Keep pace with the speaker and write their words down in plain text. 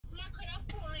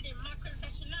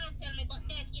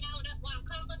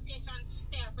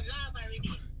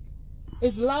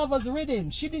It's Lava's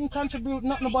rhythm. She didn't contribute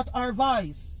nothing but her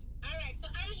voice. Alright, so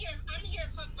I'm here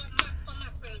for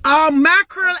mackerel.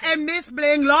 Mackerel and Miss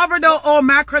Bling. Lava don't owe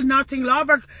Mackerel nothing.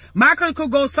 Mackerel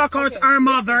could go suck out her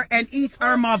mother and eat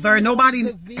her mother. Nobody.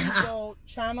 The video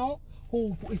channel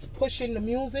who is pushing the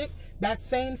music, that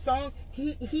same song,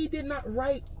 he did not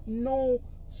write no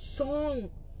song.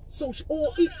 So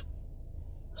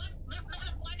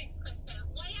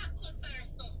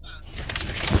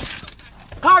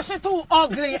Cause she too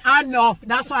ugly enough.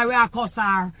 That's why we are cuss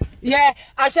her. Yeah,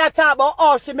 and she talk about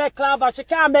oh she make lava. She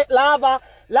can't make lava.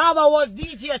 Lava was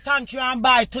DJ Thank You and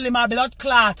Bye till my blood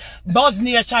clot. Buzz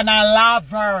Nation and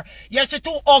lava. Yeah, she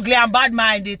too ugly and bad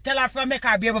minded. Tell her to make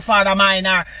her baby father mine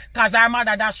her. Cause her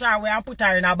mother dash her away and put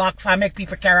her in a box and make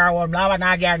people carry her home. Lava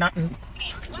not get nothing.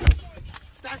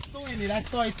 that's soyini, that's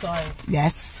soy.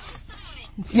 Yes.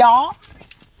 Yeah.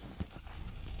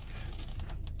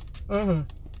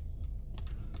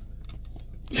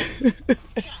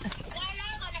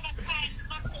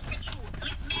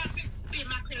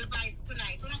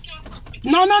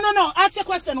 No. Ask your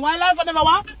question. Why Lava never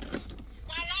what?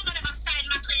 Why Lava never signed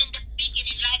mackerel in the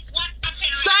beginning? Like what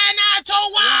happened? Sign out to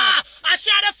what? I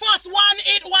share the first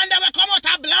one that will come out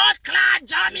of blood clot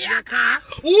Jamaica.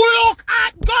 Look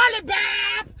at Gully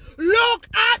Babe. Look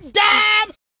at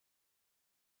them.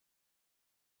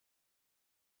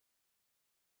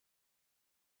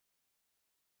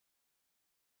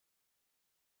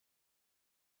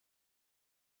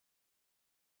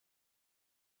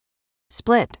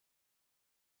 Split.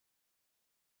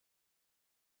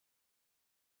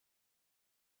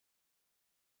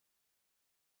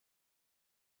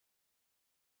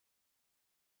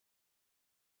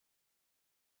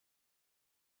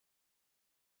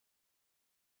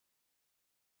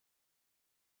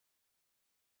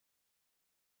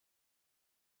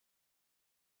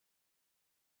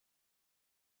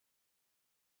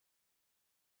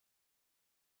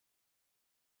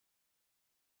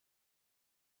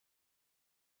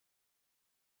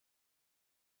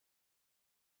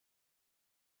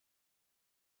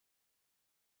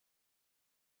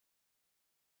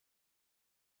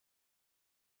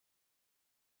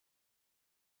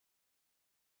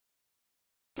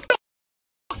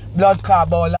 Blood clot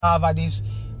about Lava this.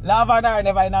 Lava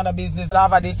never in other business.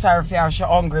 Lava did sorry for her, she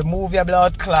hungry. Move your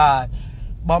blood clot.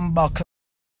 Bumba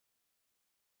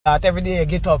clot. Every day you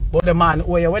get up. But the man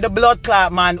owe you. Where the blood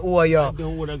clot man owe you?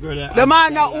 The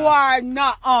man that owe her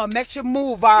not make sure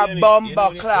move her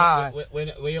bumba clot. When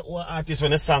you owe artist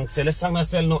when the song sell, the song not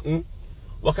sell nothing.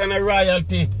 What kind of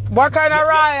royalty? What kind of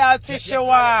royalty she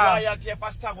want? Royalty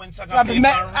for song when song and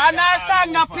I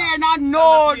sang the pain, I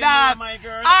know that.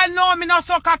 I know me not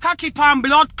suck a cocky pan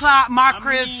blood clot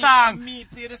mackerel song. Me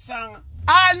play the song.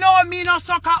 I know me not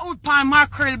suck a hood pan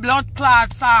mackerel blood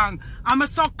clot song. I'm a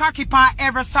suck cocky pan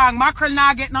every song. Mackerel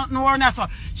not get nothing wrong so.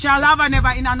 She Lava never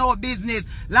in a no business.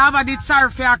 Lava did sorry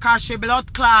for her cause she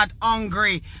blood clot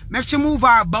hungry. Make she move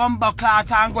her bumba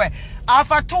clot and go.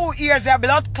 After 2 years her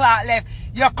blood clot left.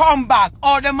 You come back,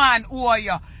 or the man owe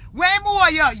you. When owe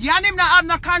you, you and him not have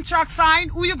no contract signed,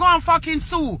 who you gonna fucking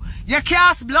sue? You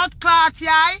cast blood clots,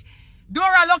 yeah?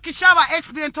 Dora Lucky Shava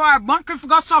explain to her, mackerel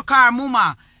forgot suck her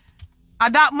mama.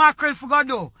 And that mackerel forgot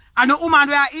do. And the woman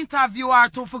where I interview her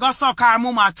to forgot suck her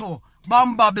mama too.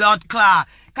 Bumba blood clot.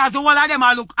 Cause the whole of them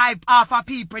a look hype off of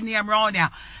people name round here.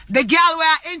 The girl where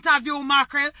I interview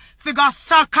mackerel forgot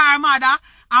suck her mother.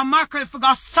 And mackerel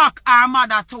forgot suck her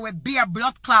mother to a bare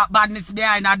blood clot badness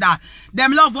behind her that.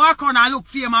 Them love walk on and look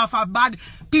fame off of bad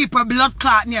people blood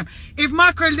clot name. If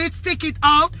mackerel did stick it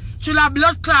out, should have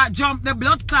blood clot jump the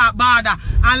blood clot border.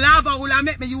 And Lava will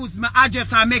make me use my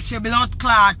address and make sure blood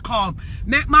clot come.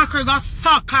 Make mackerel go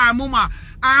suck her mama.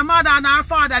 Her mother and her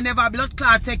father never blood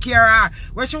clot take care of her.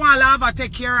 Where she want Lava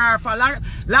take care of her for?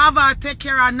 Lava take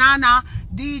care of Nana,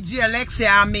 DJ, Lexi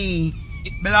and me.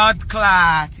 Blood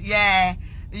clot, yeah.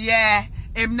 Yeah,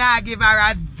 him not give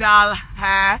her a doll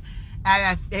hair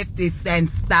and a 50-cent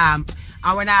stamp.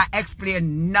 I wanna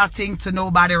explain nothing to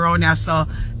nobody around here. So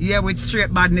yeah, with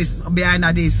straight badness behind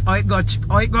this. How it go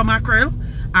mackerel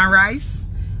and rice.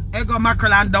 How it go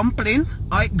mackerel and dumpling.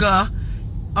 How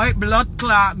it blood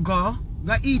clot go.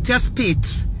 Go eat your spit.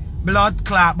 Blood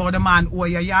clot, but the man owe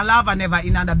you. Your Lava never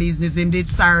in other business. Him did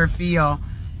sorry for you.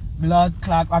 Blood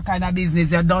clot, what kind of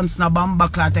business you done? No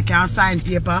bumba clot, you can't sign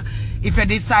paper. If you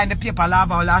did sign the paper,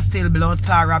 Lava will still blood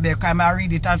clot, Rabbi. Come and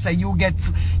read it and say you get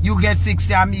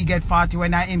 60 and me get 40.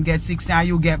 When I him get 60 and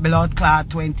you get blood clot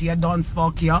 20, you done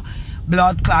fuck you.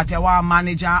 Blood clot, you want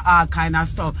manager and all kind of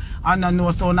stuff. I don't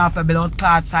know so enough for blood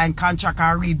clot sign contract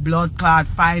and read blood clot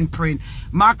fine print.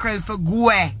 Mackerel for go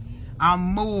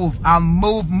and move.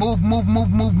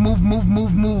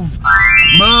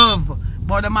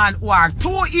 But the man who are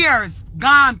 2 years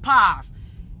gone past,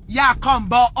 yeah, come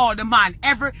but all the man.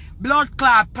 Every blood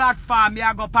clot platform,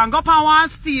 you go up on one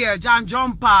stage and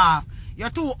jump off. You're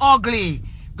too ugly.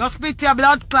 Go split your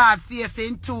blood clot face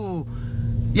in two.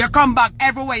 You come back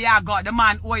everywhere you got. The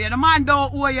man owe you. The man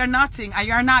don't owe you nothing and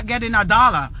you're not getting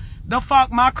 $1. The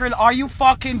fuck, mackerel, are you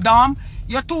fucking dumb?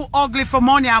 You're too ugly for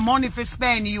money and money for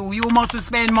spend you. You must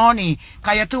spend money.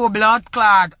 Cause you're too blood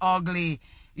clot ugly.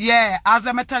 Yeah, as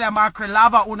I tell you, mackerel,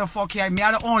 lava una fuck you. Me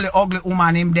are the only ugly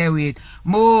woman him there with.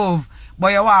 Move.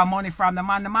 But you want money from the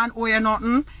man. The man owe you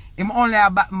nothing. Him only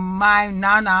about my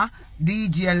nana,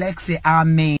 DJ Lexi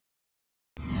and me.